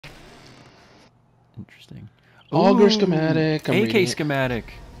Interesting. Auger Ooh, schematic. I'm AK reading it.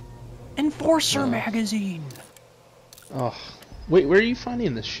 schematic. Enforcer magazine. Oh, wait, where are you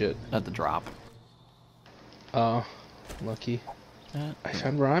finding this shit? At the drop. Oh, lucky. I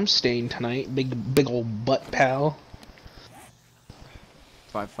found where I'm staying tonight. Big old butt pal.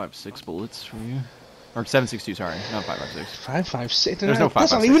 5.56 bullets for you. Or 7.62, sorry, not 5.56. 5.56. There's no 5.56.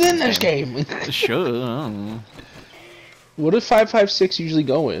 That's not even in this game. Should. What does 5.56 usually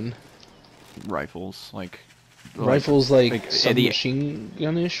go in? Rifles, like Rifles like the submachine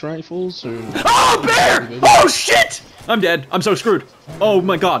gun-ish rifles, or? Oh, bear! Oh shit! I'm dead. I'm so screwed. Oh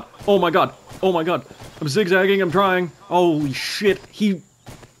my god. Oh my god. Oh my god. I'm zigzagging. I'm trying. Holy shit! He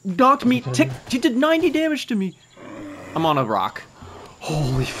knocked me. He did 90 damage to me. I'm on a rock.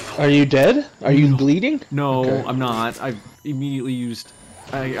 Holy fuck. Are you dead? Are you bleeding? No, okay. I'm not. I immediately used.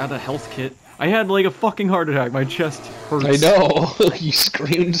 I had a health kit. I had like a fucking heart attack. My chest hurts. I know. You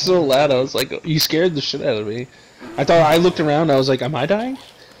screamed so loud. I was like, you scared the shit out of me. I looked around. I was like, am I dying?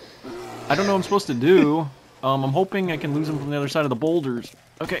 I don't know what I'm supposed to do. I'm hoping I can lose him from the other side of the boulders.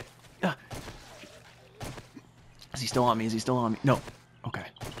 Okay. Is he still on me? Is he still on me? No. Okay.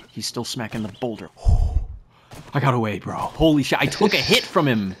 He's still smacking the boulder. I got away, bro. Holy shit. I took a hit from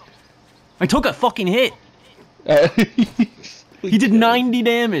him. I took a fucking hit. He did 90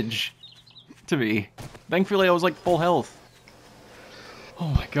 damage to me. Thankfully, I was like full health. Oh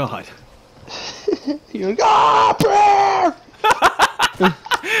my god. You're like, ah, prayer!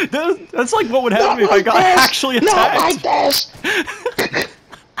 That's like what would happen if I got actually attacked. Not like this!